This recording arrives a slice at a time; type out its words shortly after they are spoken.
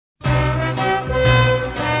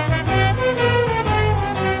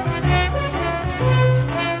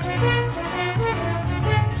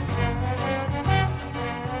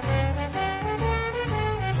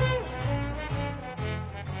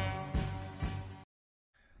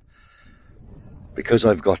because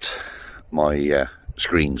I've got my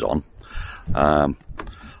screens on,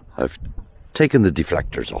 I've taken the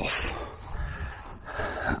deflectors off.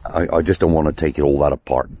 I just don't want to take it all that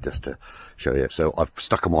apart just to show you. So I've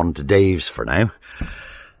stuck them on to Dave's for now.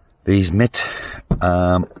 These mitt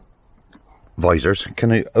visors.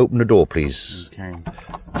 Can I open the door, please? Okay.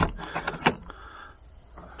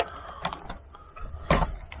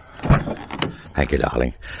 Thank you,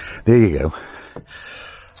 darling. There you go.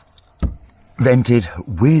 Vented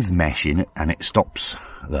with meshing, and it stops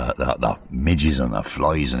the midges and the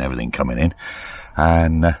flies and everything coming in.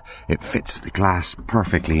 And it fits the glass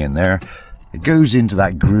perfectly in there. It goes into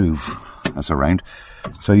that groove that's around,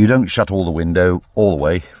 so you don't shut all the window all the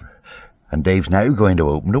way. And Dave's now going to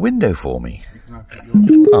open the window for me.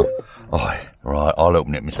 Oh, right, I'll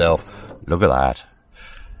open it myself. Look at that.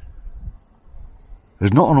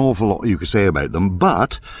 There's not an awful lot you can say about them,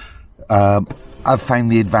 but I've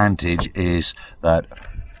found the advantage is that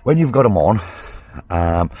when you've got them on,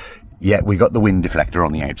 yeah, we got the wind deflector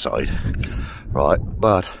on the outside, right,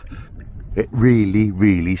 but it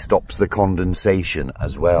really stops the condensation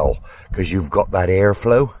as well, because you've got that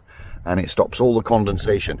airflow and it stops all the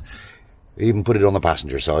condensation. Even put it on the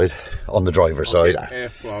passenger side, on the driver's side.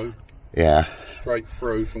 Airflow. Yeah. Straight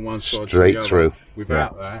through from one side straight to the other. Through.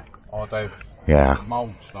 Without that, I'd have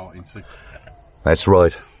mould starting to. That's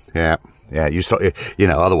right. Yeah. Yeah. You start. You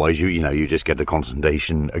know. Otherwise, you just get the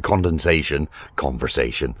condensation.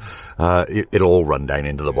 Conversation. It'll all run down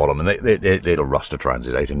into the bottom, and it'll rust a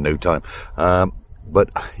transit out in no time.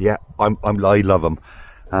 But yeah, I love them,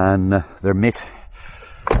 and they're mitt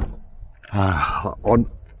on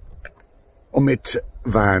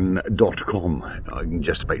omitvan.com. I can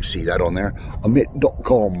just about see that on there.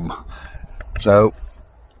 Omit.com. So,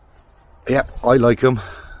 yeah, I like them,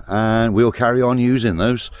 and we'll carry on using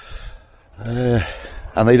those.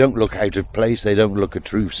 And they don't look out of place, they don't look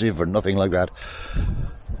obtrusive or nothing like that.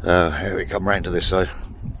 Here we come round to this side.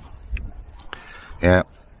 Yeah,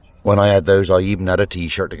 when I had those, I even had a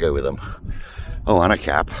t-shirt to go with them. Oh, and a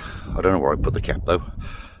cap. I don't know where I put the cap though.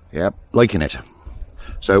 Yeah, liking it.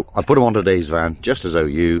 So I put them on today's van just as though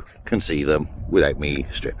you can see them without me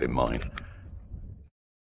stripping mine.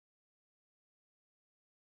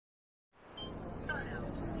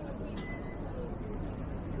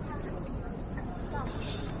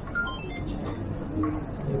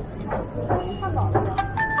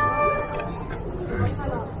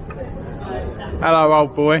 Hello,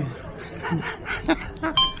 old boy.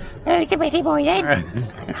 It's a pretty boy then.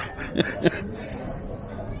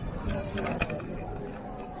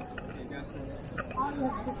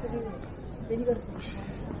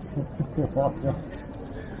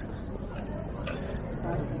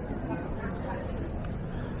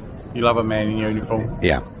 You love a man in uniform.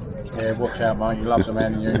 Yeah. Yeah, watch out, mate. You love a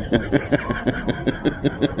man in uniform.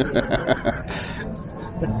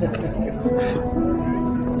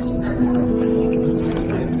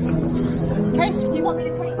 Case, do you want me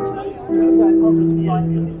to take you to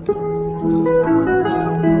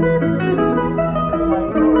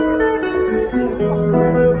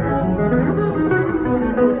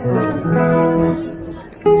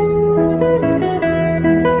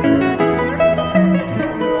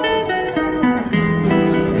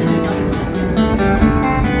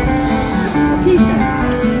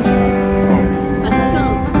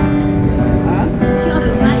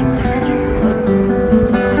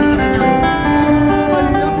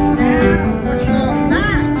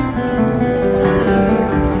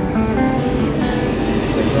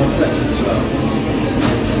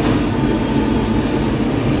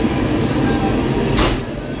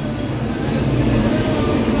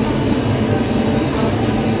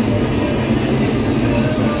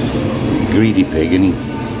Greedy pig, and he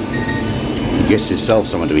gets himself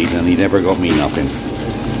something to eat, and he never got me nothing.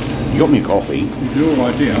 He got me a coffee. It's your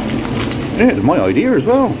idea. Yeah, it's my idea as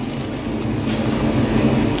well.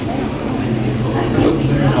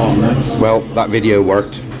 Well, that video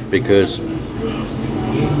worked because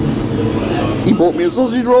he bought me a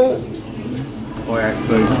sausage roll. I had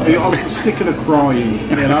to. I was sick of the crying,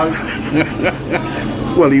 you know.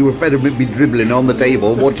 Well, you were fed up with me dribbling on the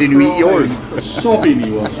table, watching you eat yours. Sobbing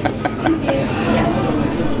he was.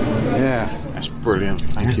 Yeah. That's brilliant.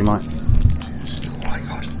 Thank you, mate. Look what I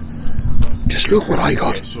got. Just look what I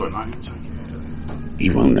got. Sorry, mate. He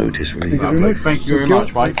won't notice, will he? Lovely. Thank you very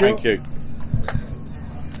much, mate. Thank you.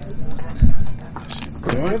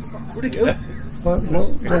 Where'd it go? What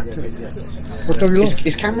have you lost?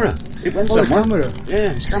 His camera. It went Oh, the somewhere. camera.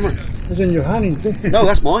 Yeah, his camera. It's in your hand, isn't it? No,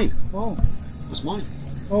 that's mine. Oh. That's mine.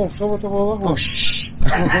 Oh, so what about that one? Oh, shh.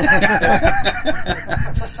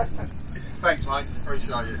 Thanks, mate.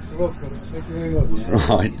 Appreciate it. You're welcome. Thank you very much.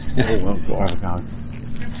 Right. Oh, well, got to have a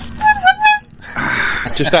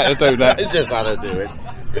go. Just had to do that. Just had to do it.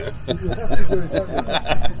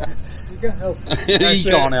 You can't help it. He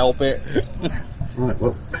can't help it. Right,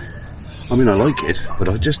 well, I mean, I like it, but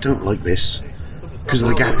I just don't like this. Because of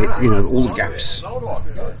the gap, all the gaps.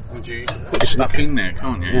 Would you put stuff in there,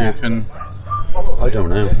 can't you? Yeah. You can, I don't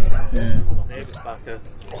know. yeah.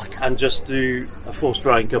 And just do a forced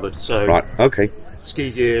drain cupboard. So Right, okay.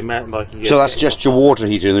 ski gear, mountain biking gear. So that's just your water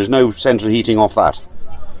heating, there's no central heating off that?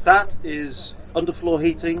 That is underfloor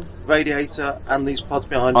heating, radiator, and these pods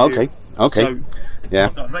behind Okay, you. okay. So Yeah.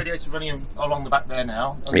 I've got a radiator running along the back there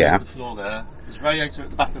now. Yeah. There's the floor there. There's a radiator at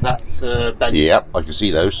the back of that bench. Yep, I can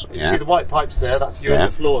see those. You Yeah. see the white pipes there? That's your Yeah.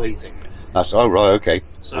 underfloor heating. That's, oh, right, okay.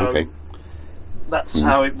 So Okay. that's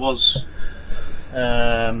how it was.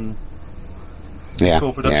 Yeah.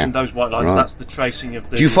 Before production, Yeah. those white lines. Right. That's the tracing of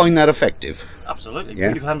the. Do you find that effective? Absolutely. Yeah.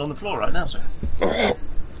 Put your hand on the floor right now, sir.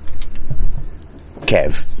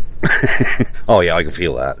 Kev. Oh, yeah, I can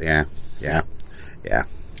feel that. Yeah. Yeah. Yeah.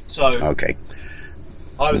 So Okay.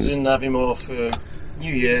 I was in Aviemore for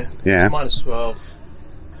New Year. Yeah. It's minus 12.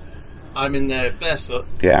 I'm in there barefoot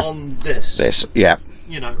Yeah. on this. This. Yeah.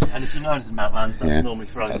 You know, and if you know anything about lands, that's Yeah. normally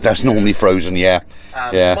frozen. That's normally frozen, yeah.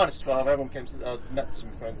 And Yeah. minus 12, everyone came to I met some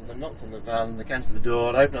friends and they knocked on the van and they came to the door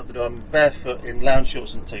and I opened up the door. I'm barefoot in lounge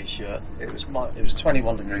shorts and t-shirt. It was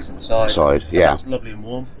 21 degrees inside. Inside, And yeah. That's lovely and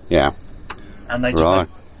warm. Yeah. And they Right.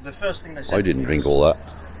 the first thing they said I to didn't me drink was, all that.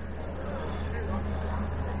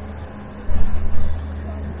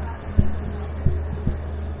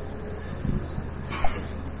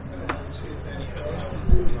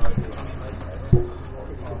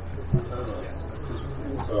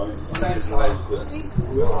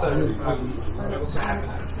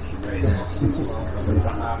 Do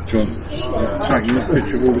you want taking a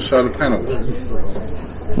picture of all the solar panels?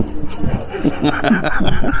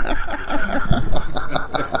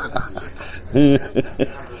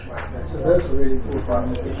 So that's a really important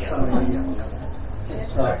one.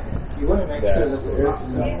 You want to make sure that the earth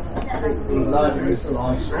is not being larger as the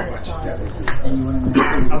line stretch. And you want to make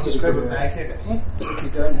sure that if you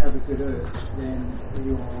don't have a good earth, then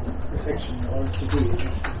your protection or severe.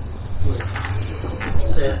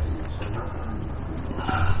 So,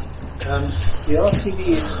 the RCD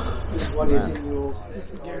is what is in your.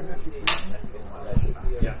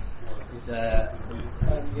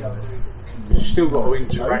 You've still got to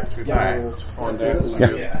interact with that to find out all Yeah,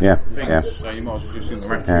 your yeah, things. yeah. So you might as well just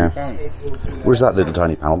interact Yeah. with your phone. Where's that little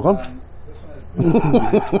tiny panel gone?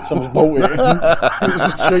 Someone's bought it. It was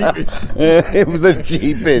the cheapest. It was the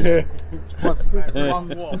cheapest. One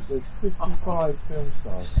was there's 55 film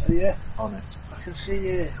stars Yeah, on it. I can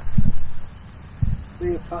see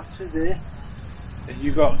Cleopatra there. And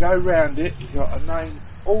you got to go round it. You got to name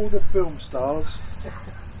all the film stars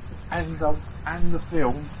and the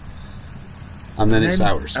film. And then it's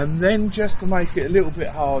ours. And then just to make it a little bit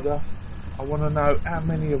harder, I want to know how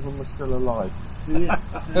many of them are still alive.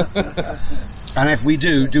 And if we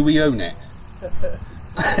do we own it?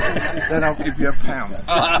 Then I'll give you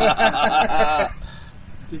 £1.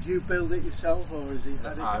 Did you build it yourself, or has he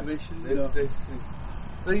had it commissioned?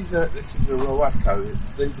 This is a Roaco.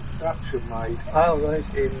 These are production made Oh, right.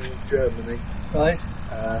 in Germany. Right.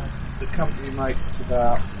 The company makes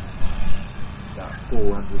about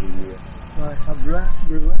 400 a year. Right.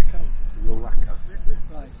 Ruaco. Roaco.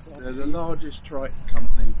 Right. They're the largest trike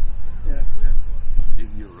company Yeah. in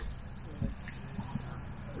Europe.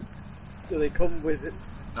 Do they come with it?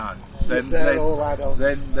 No, They're all add-ons.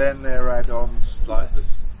 Then they're add-ons like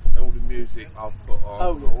all the music I've put on,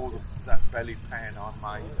 Oh, yeah. all that belly pan I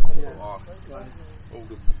made, I put on, Right.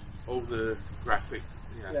 all the graphic,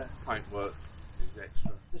 Yeah. paintwork is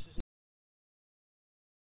extra. This is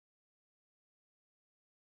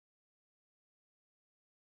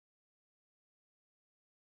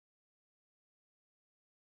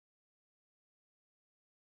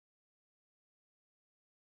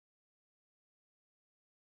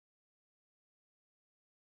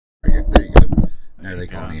There you go. Now they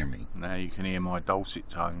can't hear me. Now you can hear my dulcet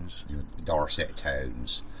tones. Dorset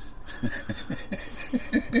tones.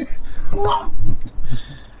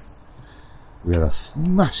 We had a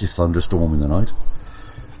massive thunderstorm in the night,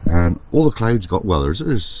 and all the clouds got, well,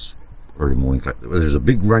 there's early morning cloud. There's a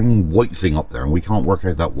big round white thing up there, and we can't work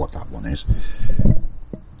out what that one is.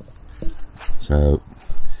 So,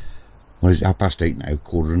 what is it, 8:30 now?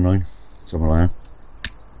 8:45, something like that.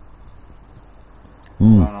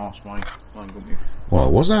 Don't ask me. I ain't got me. Well, I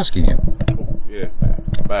was asking you. Yeah,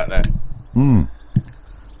 about that. Hmm.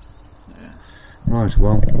 Yeah. Right.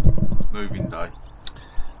 Well, Moving day.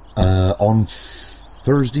 On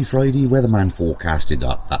Thursday, Friday, weatherman forecasted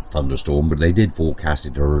that thunderstorm, but they did forecast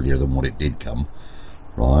it earlier than what it did come,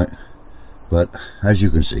 right? But as you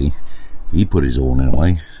can see, he put his awning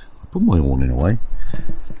away, I put my awning away.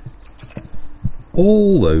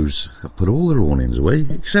 All those have put all their awnings away,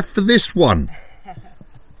 except for this one.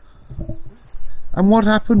 And what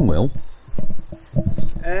happened, Will?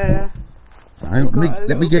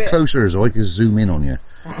 Let me get closer so I can zoom in on you.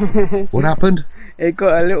 What happened? It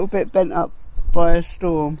got a little bit bent up by a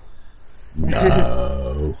storm.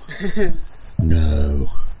 No. No.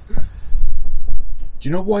 Do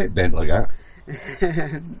you know why it bent like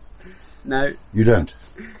that? No. You don't?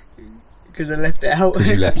 Because I left it out. Because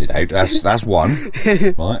you left it out. That's one.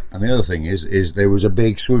 Right. And the other thing is there was a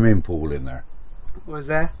big swimming pool in there. Was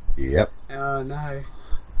there? Yep. Oh no.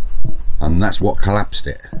 And that's what collapsed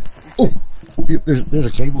it. Oh, there's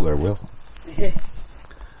a cable there, Will.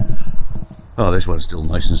 Oh, this one's still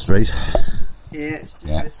nice and straight. Yeah, it's just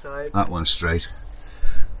Yeah, this side. that one's straight.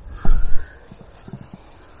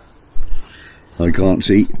 I can't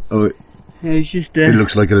see. Oh, Yeah, it's just it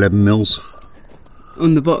looks like 11 mils.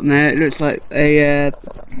 on the bottom there. It looks like a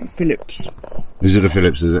Phillips. Is it a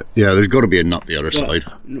Phillips? Is it? Yeah, there's got to be a nut the other side.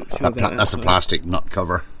 I'm not sure about That's a side. plastic nut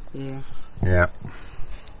cover. Yeah. Yeah.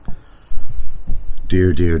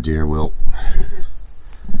 Dear, dear, dear Will.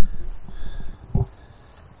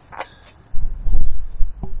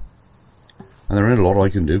 And there ain't a lot I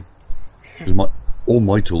can do. 'Cause all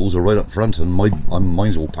my tools are right up front, and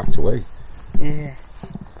mine's all packed away. Yeah.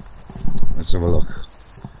 Let's have a look.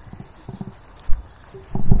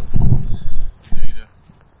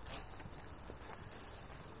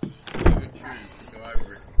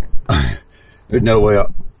 There's no way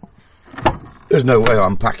up. There's no way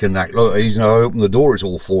I'm packing that. Look, I open the door, it's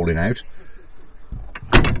all falling out.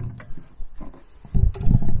 What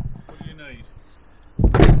do you need?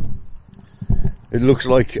 It looks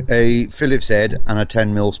like a Phillips head and a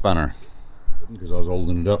 10mm spanner. Because I was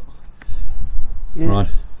holding it up. Yeah. Right.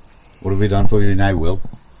 What have we done for you now, Will?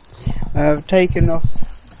 I've taken off.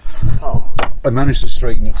 Oh. I managed to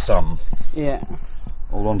straighten it some. Yeah.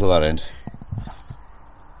 Hold on to that end.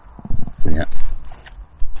 Yeah.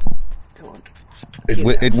 Come on.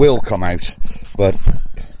 It will come out, but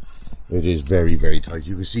it is very, very tight.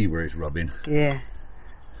 You can see where it's rubbing. Yeah.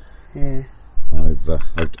 Yeah.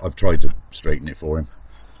 I've tried to straighten it for him,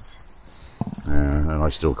 and I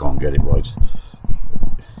still can't get it right.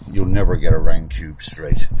 You'll never get a round tube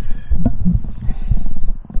straight.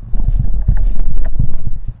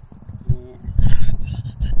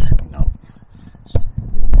 No.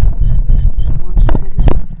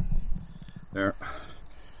 There.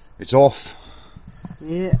 It's off.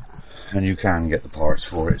 Yeah. And you can get the parts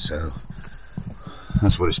for it, so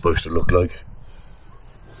that's what it's supposed to look like.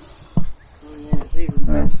 Oh yeah, it's even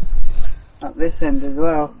Yeah. up this end as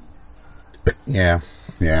well. Yeah,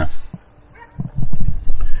 yeah.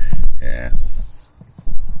 Yeah.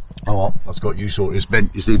 Oh well, that's got you sorted. It's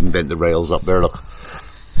bent. It's even bent the rails up there. Look,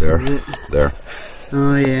 there, there.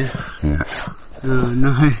 Oh yeah. Yeah. Oh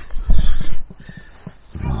no.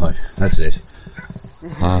 Right, that's it.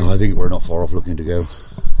 I think we're not far off looking to go.